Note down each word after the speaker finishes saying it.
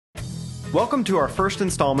Welcome to our first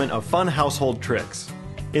installment of Fun Household Tricks.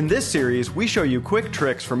 In this series, we show you quick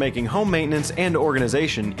tricks for making home maintenance and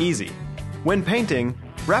organization easy. When painting,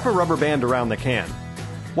 wrap a rubber band around the can.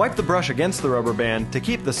 Wipe the brush against the rubber band to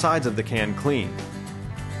keep the sides of the can clean.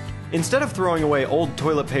 Instead of throwing away old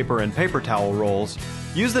toilet paper and paper towel rolls,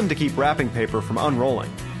 use them to keep wrapping paper from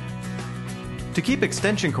unrolling. To keep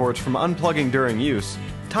extension cords from unplugging during use,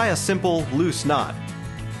 tie a simple, loose knot.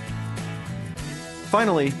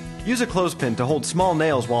 Finally, use a clothespin to hold small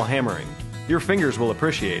nails while hammering. Your fingers will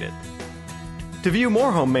appreciate it. To view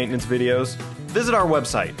more home maintenance videos, visit our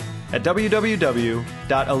website at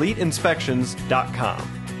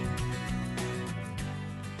www.eliteinspections.com.